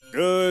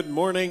Good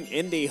morning,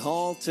 Indy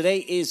Hall. Today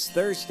is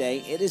Thursday.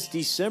 It is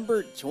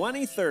December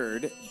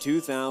 23rd,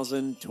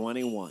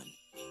 2021.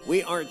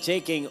 We are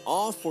taking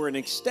off for an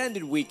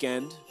extended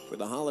weekend for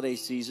the holiday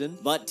season,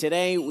 but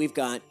today we've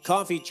got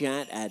coffee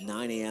chat at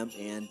 9 a.m.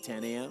 and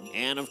 10 a.m.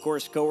 and, of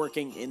course,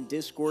 co-working in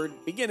Discord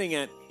beginning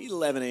at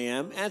 11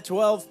 a.m. At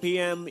 12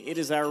 p.m., it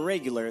is our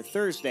regular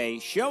Thursday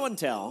show and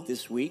tell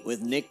this week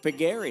with Nick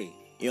Pagari.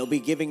 He'll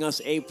be giving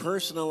us a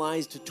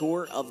personalized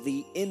tour of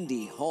the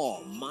Indy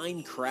Hall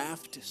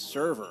Minecraft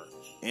server.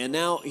 And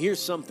now,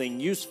 here's something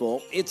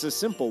useful. It's a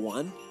simple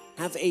one.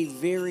 Have a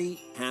very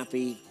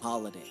happy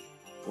holiday.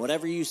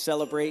 Whatever you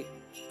celebrate,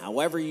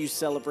 however you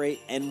celebrate,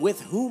 and with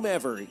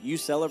whomever you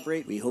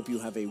celebrate, we hope you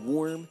have a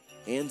warm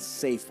and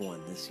safe one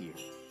this year.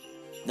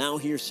 Now,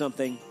 here's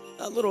something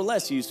a little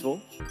less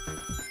useful.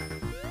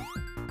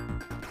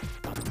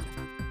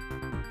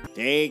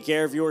 Take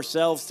care of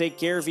yourselves, take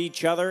care of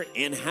each other,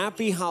 and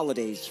happy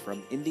holidays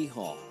from Indy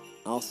Hall.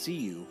 I'll see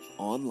you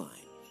online.